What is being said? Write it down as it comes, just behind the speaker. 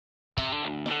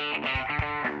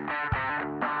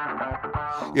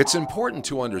It's important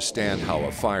to understand how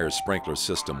a fire sprinkler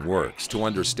system works to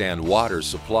understand water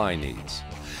supply needs.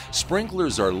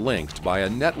 Sprinklers are linked by a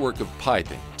network of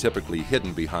piping, typically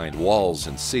hidden behind walls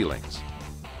and ceilings.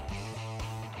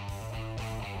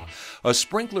 A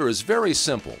sprinkler is very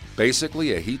simple,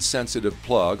 basically a heat-sensitive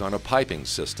plug on a piping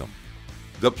system.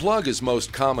 The plug is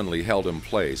most commonly held in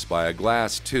place by a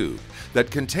glass tube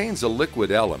that contains a liquid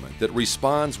element that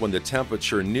responds when the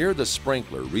temperature near the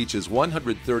sprinkler reaches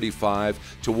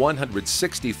 135 to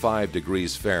 165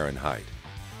 degrees Fahrenheit.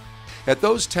 At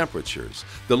those temperatures,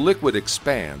 the liquid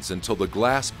expands until the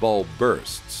glass bulb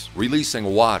bursts, releasing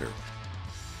water.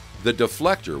 The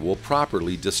deflector will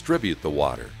properly distribute the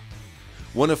water.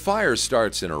 When a fire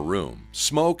starts in a room,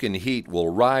 smoke and heat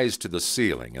will rise to the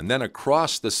ceiling and then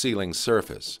across the ceiling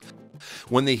surface.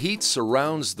 When the heat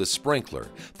surrounds the sprinkler,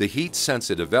 the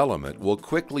heat-sensitive element will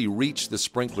quickly reach the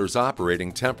sprinkler's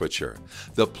operating temperature.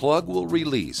 The plug will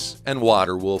release and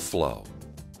water will flow.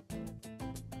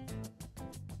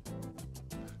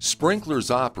 Sprinklers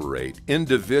operate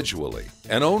individually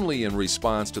and only in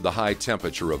response to the high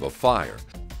temperature of a fire.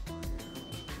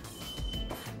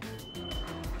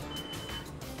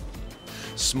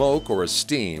 Smoke or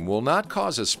steam will not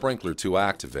cause a sprinkler to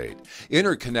activate.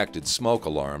 Interconnected smoke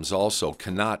alarms also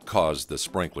cannot cause the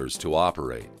sprinklers to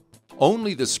operate.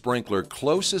 Only the sprinkler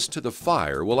closest to the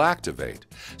fire will activate,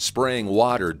 spraying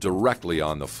water directly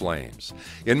on the flames.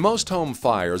 In most home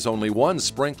fires, only one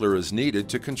sprinkler is needed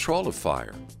to control a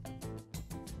fire.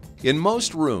 In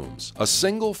most rooms, a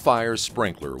single fire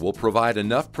sprinkler will provide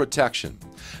enough protection.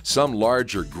 Some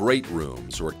larger great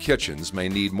rooms or kitchens may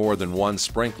need more than one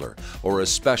sprinkler or a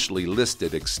specially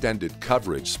listed extended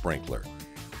coverage sprinkler.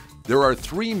 There are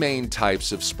three main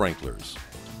types of sprinklers: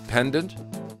 pendant,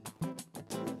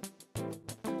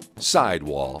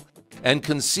 sidewall, and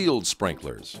concealed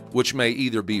sprinklers, which may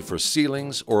either be for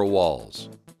ceilings or walls.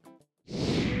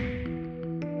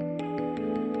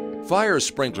 Fire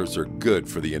sprinklers are good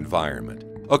for the environment.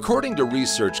 According to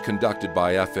research conducted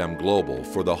by FM Global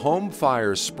for the Home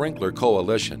Fire Sprinkler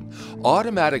Coalition,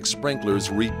 automatic sprinklers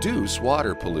reduce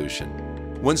water pollution.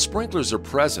 When sprinklers are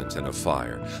present in a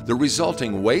fire, the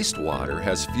resulting wastewater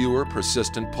has fewer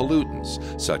persistent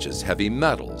pollutants, such as heavy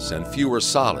metals and fewer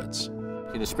solids.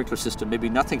 In a sprinkler system, maybe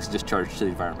nothing's discharged to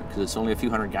the environment because it's only a few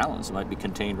hundred gallons. It might be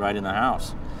contained right in the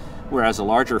house. Whereas a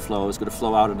larger flow is going to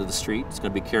flow out into the street. It's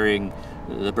going to be carrying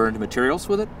the burned materials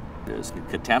with it. There's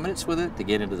contaminants with it. They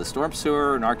get into the storm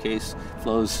sewer, in our case,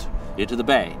 flows into the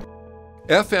bay.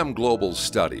 FM Global's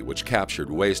study, which captured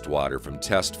wastewater from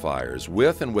test fires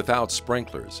with and without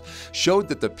sprinklers, showed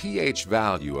that the pH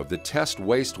value of the test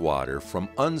wastewater from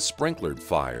unsprinklered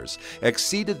fires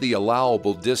exceeded the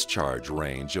allowable discharge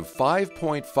range of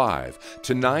 5.5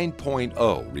 to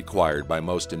 9.0 required by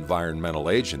most environmental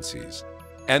agencies,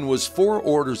 and was 4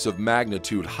 orders of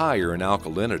magnitude higher in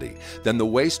alkalinity than the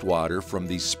wastewater from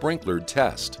the sprinklered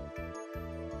test.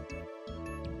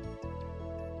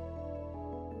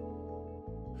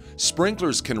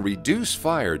 Sprinklers can reduce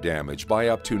fire damage by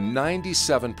up to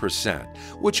 97%,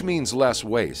 which means less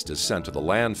waste is sent to the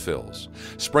landfills.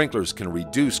 Sprinklers can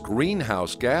reduce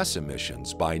greenhouse gas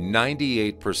emissions by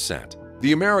 98%.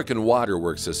 The American Water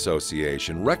Works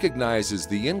Association recognizes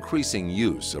the increasing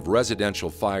use of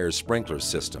residential fire sprinkler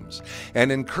systems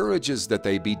and encourages that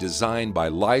they be designed by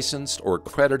licensed or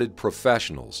accredited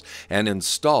professionals and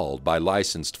installed by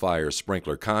licensed fire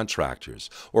sprinkler contractors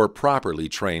or properly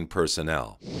trained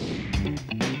personnel.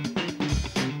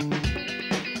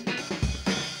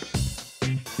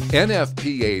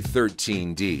 NFPA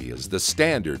 13D is the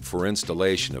standard for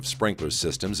installation of sprinkler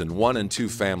systems in 1- and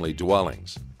 2-family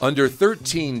dwellings. Under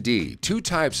 13D, 2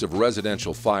 types of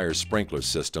residential fire sprinkler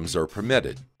systems are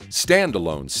permitted.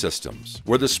 Standalone systems,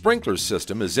 where the sprinkler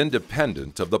system is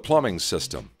independent of the plumbing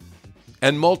system,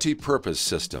 and multi-purpose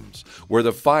systems, where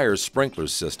the fire sprinkler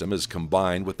system is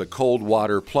combined with the cold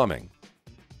water plumbing.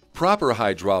 Proper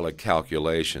hydraulic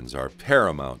calculations are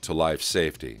paramount to life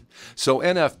safety, so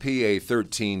NFPA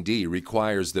 13D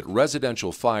requires that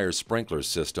residential fire sprinkler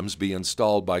systems be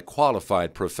installed by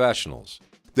qualified professionals.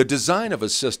 The design of a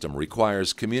system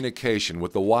requires communication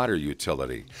with the water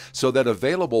utility so that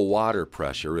available water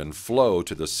pressure and flow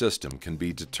to the system can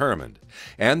be determined,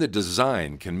 and the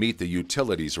design can meet the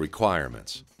utility's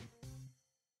requirements.